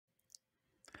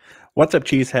What's up,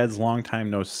 Cheeseheads? Long time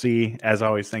no see. As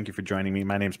always, thank you for joining me.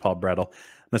 My name's Paul Brettel.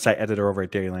 I'm the site editor over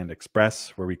at Dairyland Express,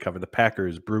 where we cover the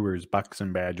Packers, Brewers, Bucks,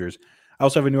 and Badgers. I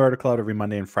also have a new article out every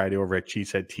Monday and Friday over at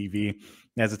Cheesehead TV.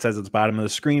 As it says at the bottom of the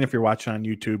screen, if you're watching on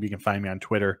YouTube, you can find me on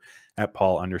Twitter at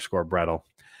Paul_Brettel.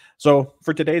 So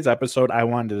for today's episode, I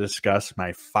wanted to discuss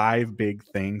my 5 big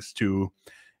things to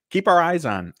keep our eyes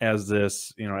on as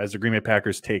the Green Bay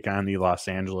Packers take on the Los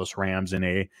Angeles Rams in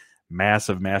a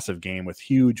massive game with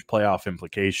huge playoff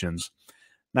implications.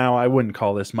 Now, I wouldn't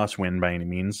call this must win by any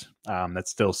means. That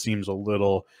still seems a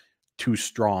little too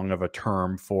strong of a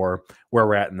term for where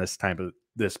we're at in this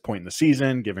point in the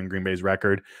season, given Green Bay's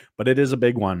record, but it is a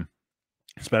big one,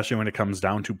 especially when it comes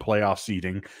down to playoff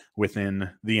seeding within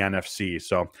the NFC.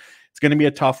 So it's going to be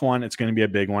a tough one. It's going to be a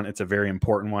big one. It's a very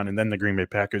important one. And then the Green Bay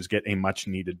Packers get a much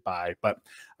needed bye. But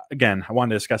again, I wanted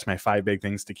to discuss my 5 big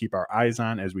things to keep our eyes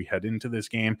on as we head into this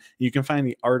game. You can find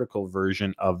the article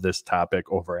version of this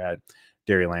topic over at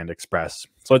Dairyland Express.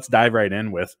 So let's dive right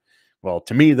in with, well,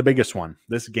 to me, the biggest one.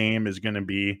 This game is going to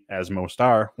be, as most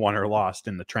are, won or lost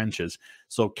in the trenches.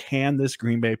 So can this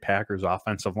Green Bay Packers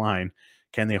offensive line,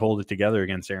 can they hold it together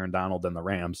against Aaron Donald and the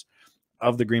Rams?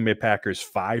 Of the Green Bay Packers'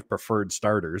 5 preferred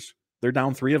starters, they're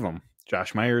down 3 of them.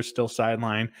 Josh Myers still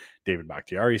sidelined, David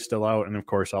Bakhtiari still out, and of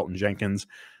course, Elgton Jenkins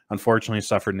unfortunately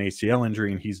suffered an ACL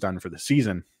injury, and he's done for the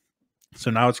season. So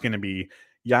now it's going to be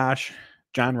Yash,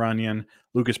 Jon Runyan,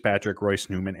 Lucas Patrick, Royce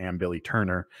Newman, and Billy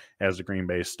Turner as the Green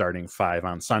Bay's starting 5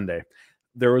 on Sunday.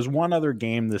 There was one other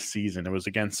game this season. It was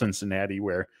against Cincinnati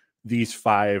where these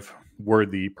 5 were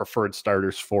the preferred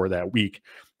starters for that week.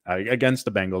 Against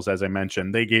the Bengals, as I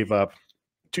mentioned, they gave up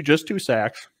just 2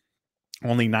 sacks,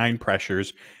 only 9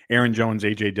 pressures. Aaron Jones,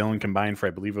 A.J. Dillon combined for,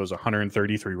 I believe it was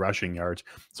 133 rushing yards.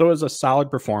 So it was a solid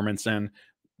performance, and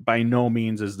by no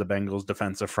means is the Bengals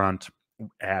defensive front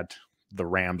at the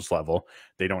Rams level.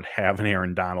 They don't have an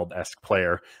Aaron Donald-esque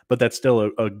player, but that's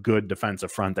still a good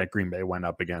defensive front that Green Bay went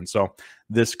up against. So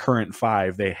this current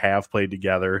 5, they have played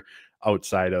together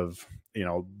outside of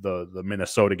the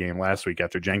Minnesota game last week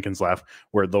after Jenkins left,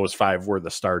 where those 5 were the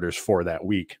starters for that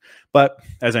week. But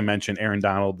as I mentioned, Aaron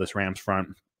Donald, this Rams front,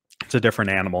 it's a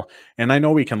different animal. And I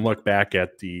know we can look back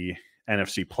at the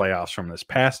NFC playoffs from this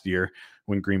past year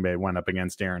when Green Bay went up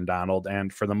against Aaron Donald,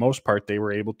 and for the most part, they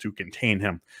were able to contain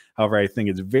him. However, I think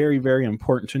it's very, very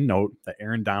important to note that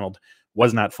Aaron Donald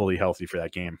was not fully healthy for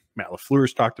that game. Matt LaFleur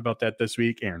has talked about that this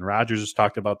week. Aaron Rodgers has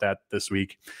talked about that this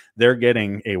week. They're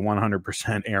getting a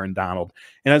 100% Aaron Donald.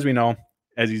 And as we know,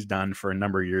 as he's done for a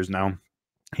number of years now,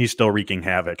 he's still wreaking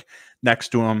havoc. Next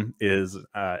to him is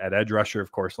at edge rusher,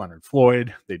 of course, Leonard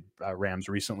Floyd. The Rams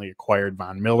recently acquired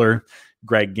Von Miller,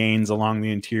 Greg Gaines along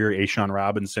the interior, A'Shawn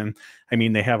Robinson. I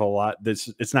mean, they have a lot.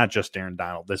 It's not just Aaron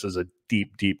Donald. This is a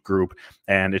deep group,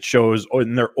 and it shows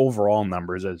in their overall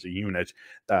numbers as a unit.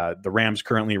 The Rams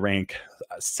currently rank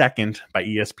 2nd by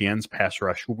ESPN's pass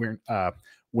rush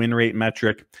win rate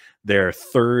metric. They're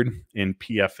 3rd in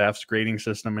PFF's grading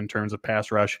system in terms of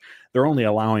pass rush. They're only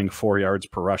allowing 4 yards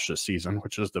per rush this season,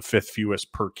 which is the 5th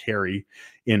fewest per carry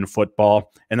in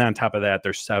football. And then on top of that,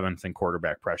 they're 7th in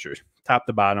quarterback pressures. Top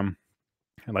to bottom,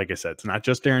 and like I said, it's not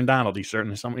just Aaron Donald. He's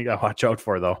certainly somebody you got to watch out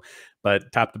for, though.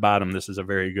 But top to bottom, this is a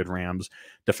very good Rams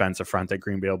defensive front that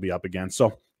Green Bay will be up against.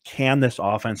 So can this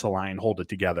offensive line hold it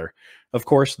together? Of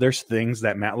course, there's things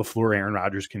that Matt LaFleur, Aaron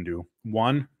Rodgers can do.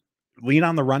 One, lean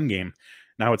on the run game.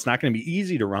 Now, it's not going to be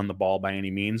easy to run the ball by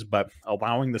any means, but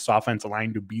allowing this offensive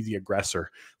line to be the aggressor,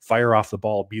 fire off the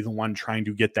ball, be the one trying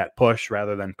to get that push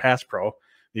rather than pass pro,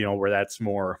 where that's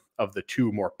more of the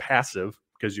 2 more passive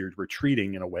because you're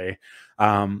retreating in a way.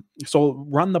 So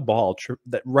run the ball.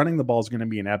 Running the ball is going to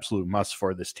be an absolute must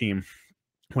for this team.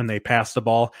 When they pass the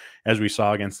ball, as we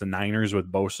saw against the Niners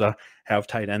with Bosa, have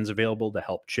tight ends available to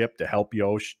help Chip, to help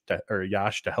Yash,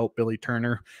 to help Billy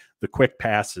Turner. The quick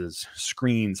passes,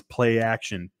 screens, play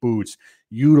action, boots,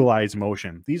 utilize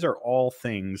motion. These are all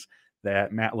things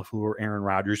that Matt LaFleur, Aaron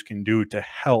Rodgers can do to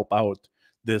help out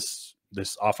this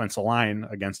offensive line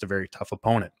against a very tough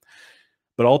opponent.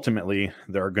 But ultimately,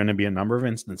 there are going to be a number of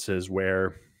instances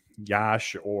where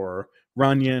Yash or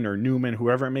Runyan or Newman,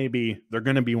 whoever it may be, they're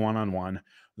going to be one-on-one.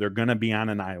 They're going to be on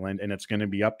an island, and it's going to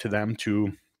be up to them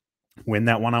to win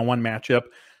that one-on-one matchup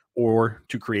or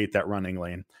to create that running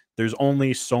lane. There's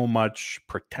only so much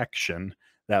protection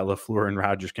that LaFleur and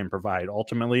Rodgers can provide.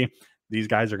 Ultimately, these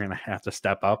guys are going to have to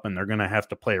step up, and they're going to have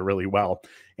to play really well.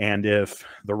 And if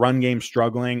the run game's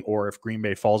struggling, or if Green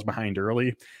Bay falls behind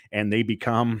early and they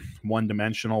become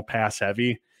one-dimensional pass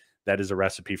heavy, that is a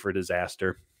recipe for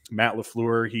disaster. Matt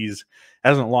LaFleur,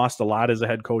 hasn't lost a lot as a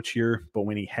head coach here, but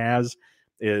when he has,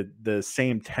 the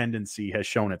same tendency has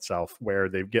shown itself where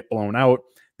they get blown out,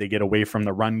 they get away from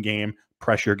the run game,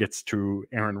 pressure gets to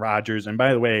Aaron Rodgers. And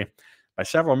by the way, by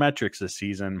several metrics this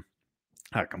season,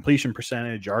 completion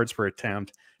percentage, yards per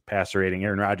attempt, passer rating,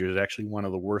 Aaron Rodgers is actually one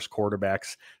of the worst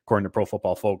quarterbacks, according to Pro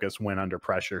Football Focus, when under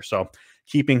pressure. So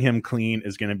keeping him clean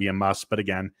is going to be a must. But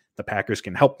again, the Packers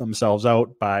can help themselves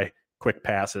out by quick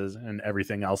passes and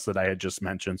everything else that I had just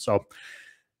mentioned. So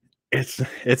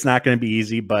it's not going to be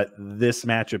easy, but this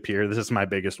matchup here, this is my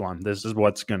biggest one. This is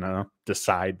what's going to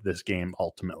decide this game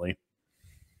ultimately.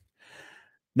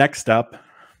 Next up,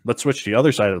 let's switch to the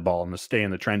other side of the ball and stay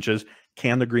in the trenches.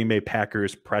 Can the Green Bay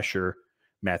Packers pressure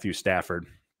Matthew Stafford?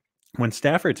 When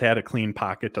Stafford's had a clean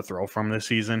pocket to throw from this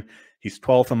season, he's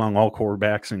 12th among all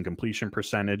quarterbacks in completion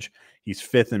percentage. He's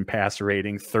 5th in passer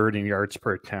rating, 3rd in yards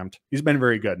per attempt. He's been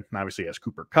very good. And obviously, he has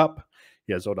Cooper Kupp.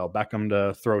 He has Odell Beckham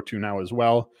to throw to now as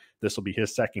well. This will be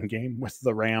his second game with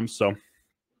the Rams. So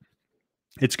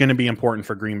it's going to be important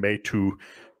for Green Bay to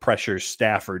pressure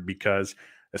Stafford because,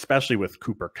 especially with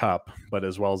Cooper Kupp, but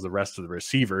as well as the rest of the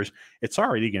receivers, it's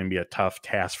already going to be a tough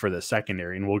task for the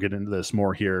secondary. And we'll get into this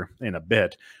more here in a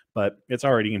bit, but it's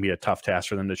already going to be a tough task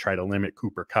for them to try to limit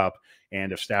Cooper Kupp.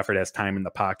 And if Stafford has time in the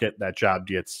pocket, that job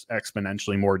gets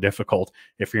exponentially more difficult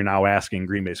if you're now asking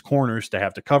Green Bay's corners to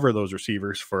have to cover those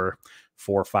receivers for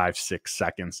 4, 5, 6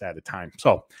 seconds at a time.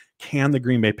 So can the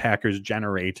Green Bay Packers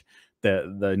generate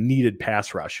the needed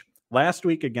pass rush? Last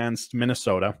week against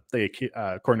Minnesota, they,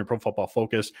 according to Pro Football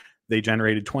Focus, they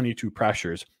generated 22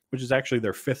 pressures, which is actually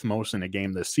their 5th most in a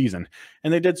game this season.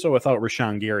 And they did so without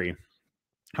Rashawn Gary.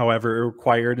 However, it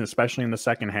required, especially in the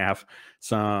second half,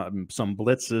 some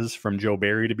blitzes from Joe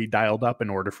Barry to be dialed up in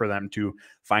order for them to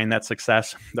find that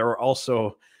success. There were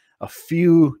also a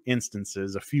few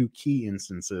key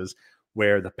instances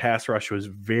where the pass rush was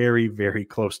very, very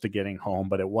close to getting home,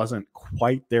 but it wasn't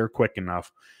quite there quick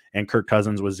enough. And Kirk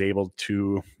Cousins was able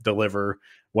to deliver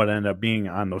what ended up being,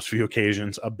 on those few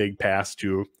occasions, a big pass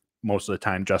to, most of the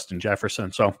time, Justin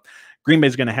Jefferson. So Green Bay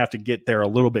is going to have to get there a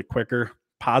little bit quicker.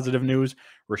 Positive news,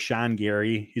 Rashawn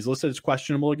Gary, he's listed as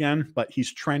questionable again, but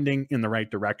he's trending in the right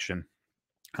direction.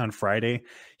 On Friday,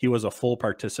 he was a full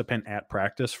participant at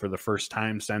practice for the first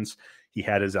time since he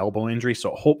had his elbow injury.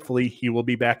 So hopefully he will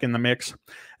be back in the mix.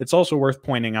 It's also worth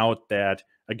pointing out that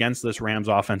against this Rams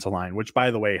offensive line, which,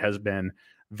 by the way, has been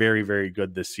very, very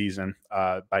good this season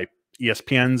by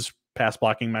ESPN's pass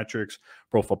blocking metrics,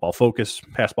 Pro Football Focus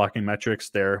pass blocking metrics,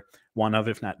 they're one of,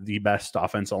 if not the best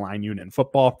offensive line unit in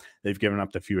football. They've given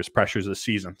up the fewest pressures this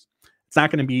season. It's not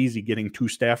going to be easy getting to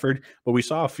Stafford, but we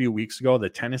saw a few weeks ago the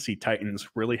Tennessee Titans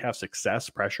really have success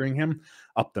pressuring him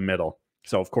up the middle.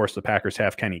 So, of course, the Packers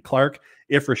have Kenny Clark.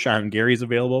 If Rashawn Gary's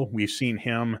available, we've seen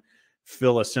him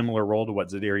fill a similar role to what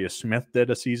Zadarius Smith did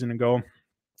a season ago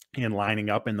in lining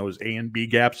up in those A and B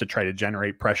gaps to try to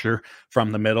generate pressure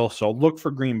from the middle. So look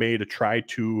for Green Bay to try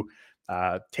to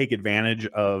take advantage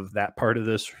of that part of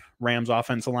this Rams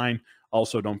offensive line.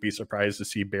 Also, don't be surprised to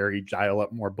see Barry dial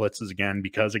up more blitzes again,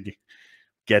 because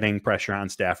getting pressure on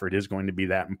Stafford is going to be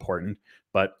that important.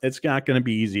 But it's not going to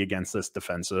be easy against this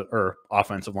defensive or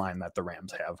offensive line that the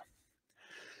Rams have.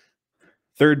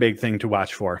 Third big thing to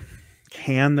watch for: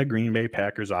 can the Green Bay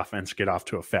Packers offense get off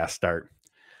to a fast start?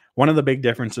 One of the big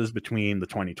differences between the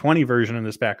 2020 version of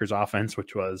this Packers offense,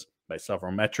 which was by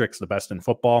several metrics the best in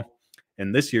football,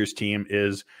 and this year's team,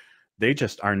 is they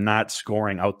just are not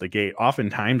scoring out the gate.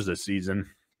 Oftentimes this season,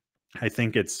 I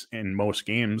think it's in most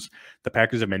games, the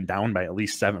Packers have been down by at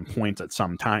least 7 points at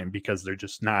some time because they're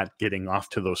just not getting off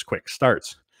to those quick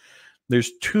starts.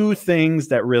 There's 2 things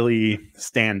that really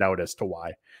stand out as to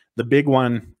why. The big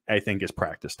one, I think, is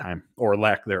practice time, or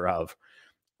lack thereof.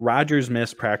 Rodgers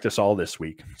missed practice all this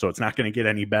week, so it's not going to get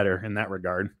any better in that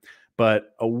regard.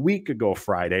 But a week ago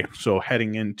Friday, so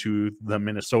heading into the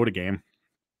Minnesota game,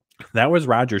 that was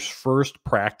Rodgers' first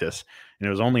practice, and it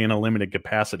was only in a limited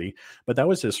capacity, but that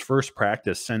was his first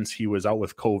practice since he was out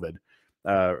with COVID,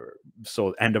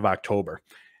 so end of October.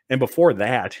 And before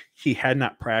that, he had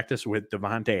not practiced with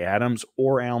Davante Adams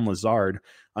or Allen Lazard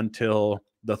until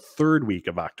the 3rd week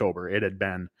of October. It had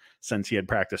been since he had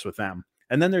practiced with them.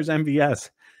 And then there's MVS.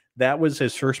 That was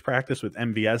his first practice with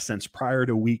MVS since prior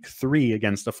to week 3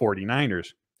 against the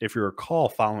 49ers. If you recall,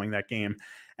 following that game,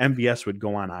 MVS would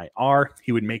go on IR.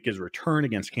 He would make his return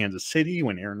against Kansas City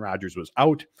when Aaron Rodgers was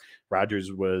out.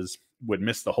 Rodgers would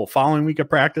miss the whole following week of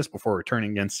practice before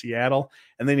returning against Seattle,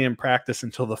 and then he didn't practice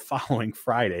until the following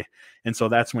Friday. And so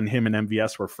that's when him and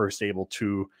MVS were first able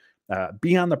to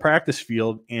be on the practice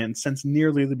field, and since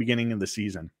nearly the beginning of the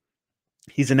season.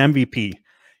 He's an MVP.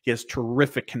 He has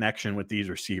terrific connection with these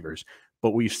receivers.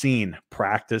 but we've seen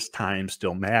practice time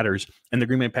still matters. And the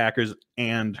Green Bay Packers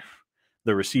and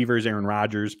the receivers, Aaron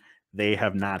Rodgers, they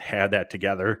have not had that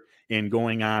together in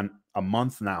going on a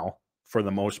month now for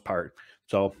the most part.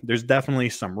 So there's definitely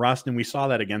some rust, and we saw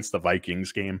that against the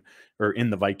Vikings game, or in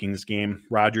the Vikings game.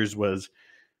 Rodgers was,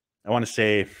 I want to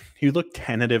say, he looked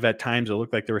tentative at times. It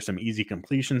looked like there were some easy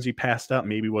completions he passed up.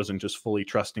 Maybe wasn't just fully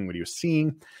trusting what he was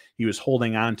seeing. He was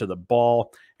holding on to the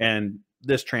ball, and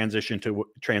this transitions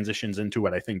into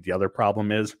what I think the other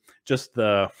problem is, just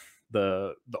the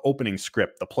opening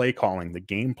script, the play calling, the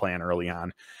game plan early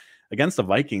on. Against the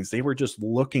Vikings, they were just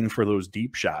looking for those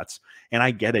deep shots. And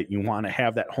I get it. You want to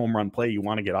have that home run play. You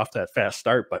want to get off that fast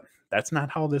start, but that's not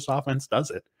how this offense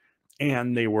does it.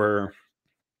 And they were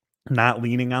not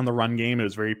leaning on the run game. It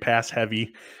was very pass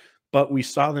heavy, but we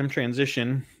saw them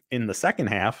transition in the second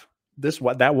half.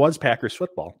 That was Packers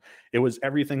football. It was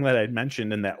everything that I'd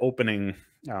mentioned in that opening,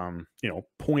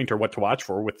 point, or what to watch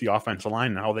for with the offensive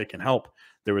line and how they can help.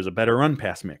 There was a better run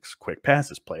pass mix, quick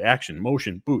passes, play action,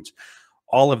 motion, boots,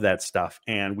 all of that stuff.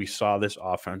 And we saw this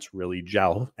offense really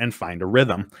gel and find a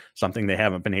rhythm, something they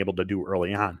haven't been able to do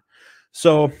early on.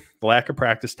 So the lack of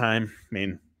practice time, I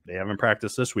mean, they haven't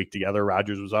practiced this week together.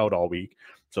 Rodgers was out all week.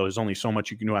 So there's only so much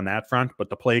you can do on that front. But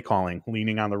the play calling,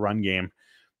 leaning on the run game,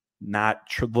 not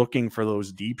looking for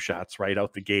those deep shots right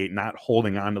out the gate, not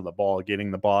holding on to the ball, getting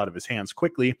the ball out of his hands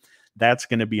quickly, that's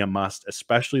going to be a must,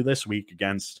 especially this week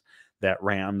against that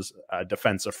Rams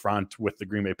defensive front with the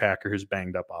Green Bay Packers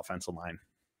banged up offensive line.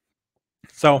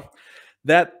 So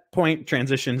that point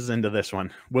transitions into this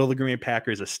one. Will the Green Bay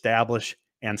Packers establish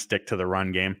and stick to the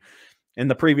run game? In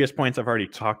the previous points, I've already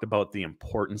talked about the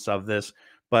importance of this,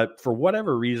 but for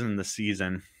whatever reason this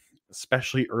season,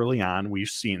 especially early on, we've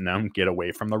seen them get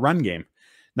away from the run game.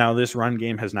 Now, this run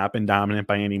game has not been dominant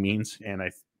by any means, and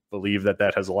I believe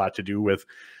that has a lot to do with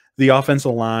the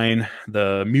offensive line,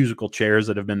 the musical chairs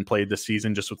that have been played this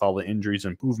season, just with all the injuries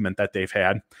and movement that they've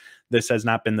had. This has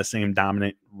not been the same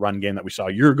dominant run game that we saw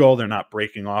a year ago. They're not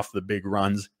breaking off the big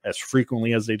runs as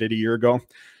frequently as they did a year ago.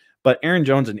 But Aaron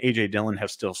Jones and A.J. Dillon have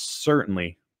still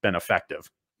certainly been effective,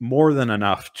 more than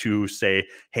enough to say,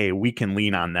 hey, we can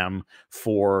lean on them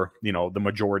for, the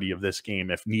majority of this game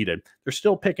if needed. They're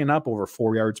still picking up over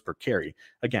 4 yards per carry.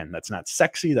 Again, that's not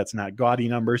sexy. That's not gaudy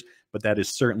numbers, but that is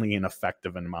certainly an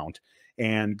effective amount.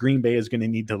 And Green Bay is going to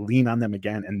need to lean on them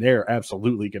again, and they're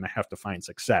absolutely going to have to find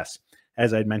success.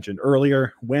 As I mentioned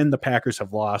earlier, when the Packers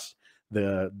have lost,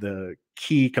 the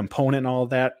key component in all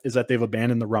of that is that they've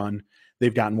abandoned the run.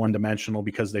 They've gotten one-dimensional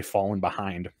because they've fallen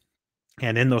behind.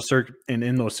 And in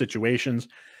those situations,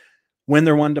 when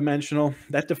they're one-dimensional,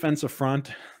 that defensive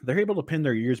front, they're able to pin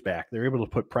their ears back. They're able to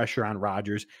put pressure on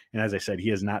Rodgers. And as I said, he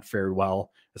has not fared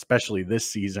well, especially this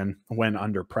season when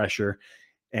under pressure.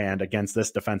 And against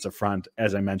this defensive front,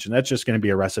 as I mentioned, that's just going to be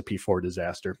a recipe for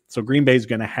disaster. So Green Bay is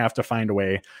going to have to find a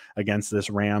way against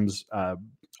this Rams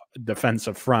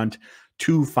defensive front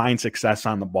to find success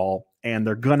on the ball, and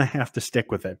they're going to have to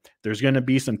stick with it. There's going to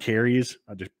be some carries,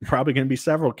 there's probably going to be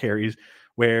several carries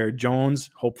where Jones,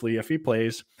 hopefully if he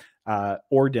plays,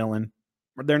 or Dillon,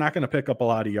 they're not going to pick up a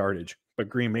lot of yardage, but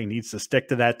Green Bay needs to stick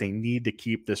to that. They need to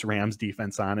keep this Rams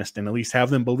defense honest and at least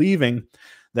have them believing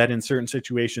that in certain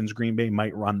situations, Green Bay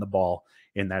might run the ball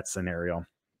in that scenario.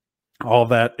 All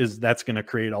that's going to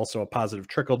create also a positive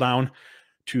trickle down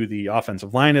to the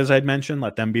offensive line, as I'd mentioned,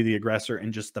 let them be the aggressor,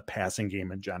 and just the passing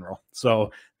game in general.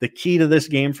 So the key to this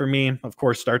game for me, of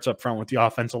course, starts up front with the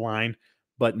offensive line,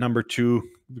 but number two,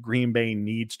 the Green Bay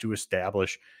needs to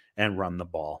establish and run the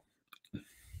ball.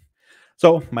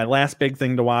 So my last big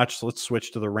thing to watch, so let's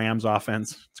switch to the Rams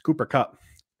offense. It's Cooper Kupp.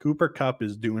 Cooper Kupp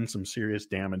is doing some serious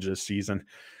damage this season.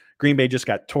 Green Bay just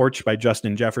got torched by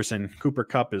Justin Jefferson. Cooper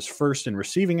Kupp is first in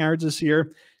receiving yards this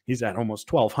year. He's at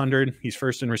almost 1,200. He's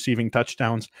first in receiving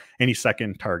touchdowns, and he's second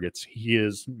in targets. He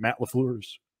is Matthew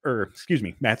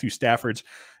Stafford's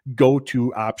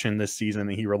go-to option this season,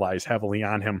 and he relies heavily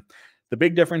on him. The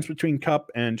big difference between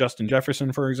Kupp and Justin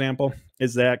Jefferson, for example,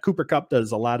 is that Cooper Kupp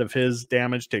does a lot of his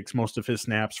damage, takes most of his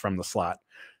snaps from the slot.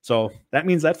 So that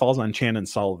means that falls on Chandon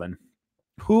Sullivan,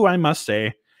 who I must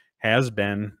say has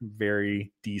been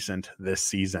very decent this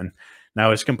season.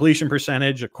 Now, his completion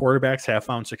percentage, quarterbacks have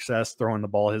found success throwing the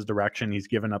ball his direction. He's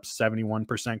given up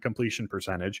 71% completion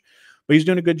percentage, but he's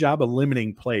doing a good job of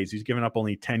limiting plays. He's given up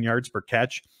only 10 yards per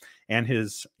catch, and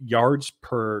his yards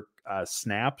per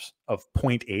snaps of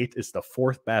 0.8 is the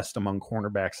fourth best among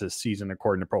cornerbacks this season,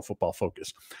 according to Pro Football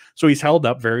Focus. So he's held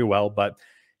up very well, but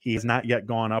he has not yet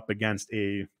gone up against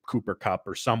a Cooper Kupp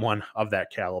or someone of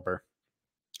that caliber.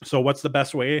 So what's the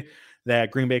best way that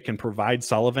Green Bay can provide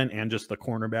Sullivan and just the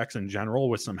cornerbacks in general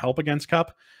with some help against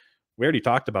Kupp? We already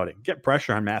talked about it. Get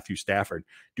pressure on Matthew Stafford.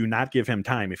 Do not give him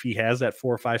time. If he has that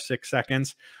 4, 5, 6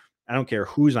 seconds, I don't care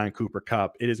who's on Cooper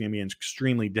Kupp, it is going to be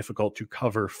extremely difficult to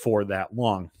cover for that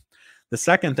long. The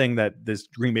second thing that this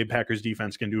Green Bay Packers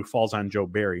defense can do falls on Joe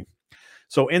Barry.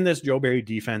 So in this Joe Barry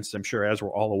defense, I'm sure as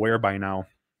we're all aware by now,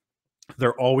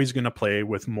 they're always going to play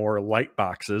with more light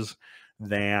boxes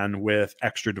than with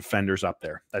extra defenders up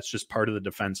there. That's just part of the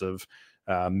defensive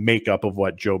makeup of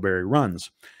what Joe Barry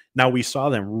runs. Now, we saw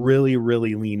them really,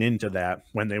 really lean into that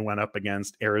when they went up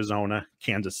against Arizona,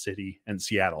 Kansas City, and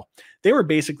Seattle. They were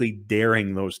basically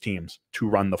daring those teams to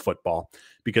run the football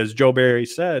because Joe Barry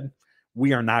said,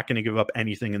 we are not going to give up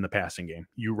anything in the passing game.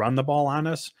 You run the ball on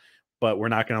us, but we're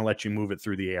not going to let you move it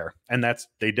through the air. And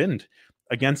they didn't.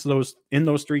 In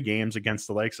those 3 games against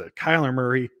the likes of Kyler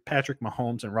Murray, Patrick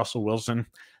Mahomes, and Russell Wilson,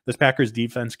 this Packers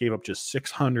defense gave up just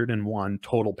 601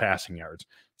 total passing yards.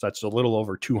 So that's a little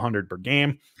over 200 per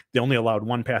game. They only allowed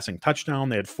 1 passing touchdown.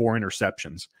 They had 4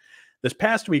 interceptions. This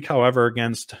past week, however,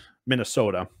 against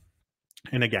Minnesota,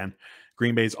 and again,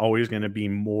 Green Bay's always going to be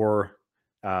more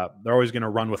they're always going to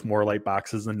run with more light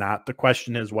boxes than not. The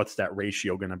question is, what's that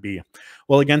ratio going to be?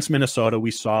 Well, against Minnesota,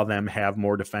 we saw them have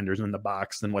more defenders in the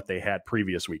box than what they had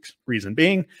previous weeks. Reason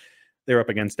being, they're up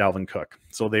against Dalvin Cook.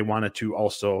 So they wanted to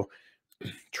also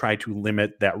try to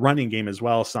limit that running game as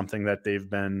well, something that they've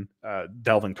been,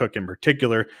 Dalvin Cook in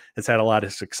particular, has had a lot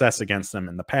of success against them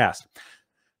in the past.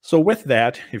 So with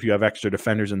that, if you have extra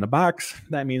defenders in the box,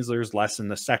 that means there's less in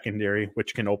the secondary,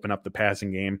 which can open up the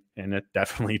passing game, and it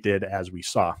definitely did, as we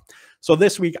saw. So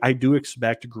this week, I do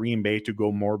expect Green Bay to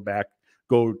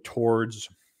go towards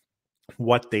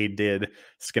what they did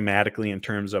schematically in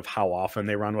terms of how often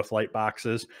they run with light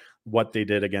boxes, what they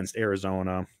did against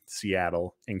Arizona,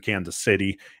 Seattle, and Kansas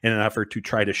City in an effort to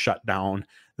try to shut down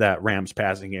that Rams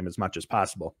passing game as much as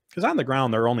possible. Because on the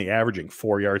ground, they're only averaging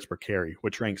 4 yards per carry,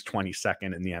 which ranks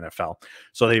 22nd in the NFL.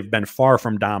 So they've been far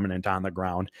from dominant on the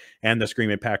ground. And the Green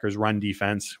Bay Packers run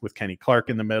defense with Kenny Clark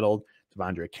in the middle,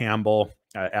 Devondre Campbell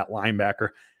at linebacker,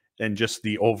 and just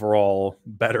the overall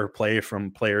better play from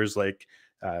players like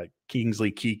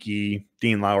Kingsley Keke,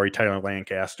 Dean Lowry, Tyler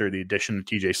Lancaster, the addition of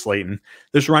TJ Slayton.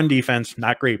 This run defense,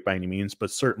 not great by any means, but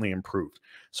certainly improved.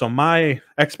 So my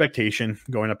expectation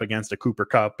going up against a Cooper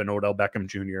Kupp and Odell Beckham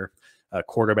Jr., a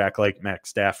quarterback like Matt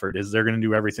Stafford, is they're going to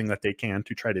do everything that they can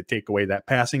to try to take away that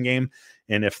passing game.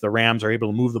 And if the Rams are able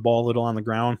to move the ball a little on the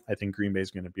ground, I think Green Bay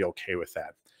is going to be okay with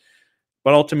that.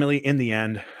 But ultimately, in the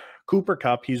end, Cooper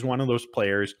Kupp, he's one of those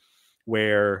players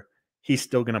where he's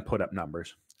still going to put up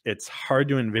numbers. It's hard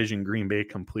to envision Green Bay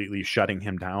completely shutting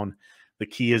him down. The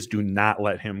key is do not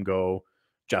let him go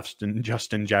Justin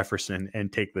Jefferson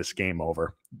and take this game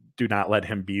over. Do not let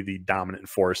him be the dominant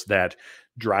force that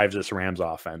drives this Rams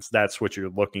offense. That's what you're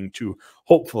looking to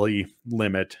hopefully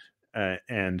limit,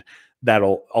 and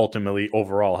that'll ultimately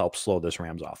overall help slow this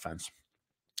Rams offense.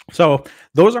 So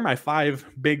those are my 5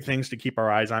 big things to keep our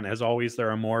eyes on. As always,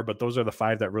 there are more, but those are the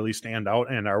 5 that really stand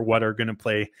out and are what are going to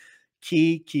play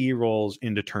key roles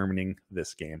in determining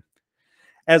this game.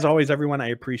 As always, everyone, I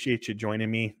appreciate you joining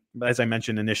me. As I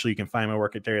mentioned initially, you can find my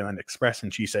work at Dairyland Express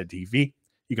and She Said TV.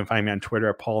 You can find me on Twitter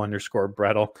at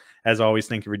Paul_Brettel. As always,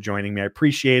 thank you for joining me. I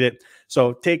appreciate it.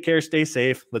 So take care, stay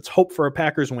safe. Let's hope for a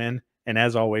Packers win. And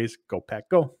as always, go Pack,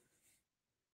 go.